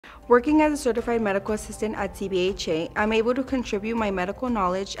Working as a certified medical assistant at CBHA, I'm able to contribute my medical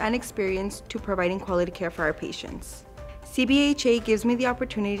knowledge and experience to providing quality care for our patients. CBHA gives me the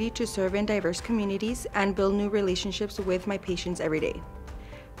opportunity to serve in diverse communities and build new relationships with my patients every day.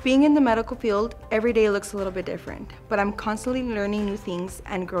 Being in the medical field, every day looks a little bit different, but I'm constantly learning new things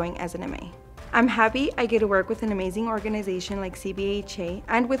and growing as an MA. I'm happy I get to work with an amazing organization like CBHA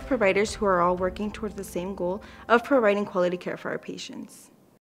and with providers who are all working towards the same goal of providing quality care for our patients.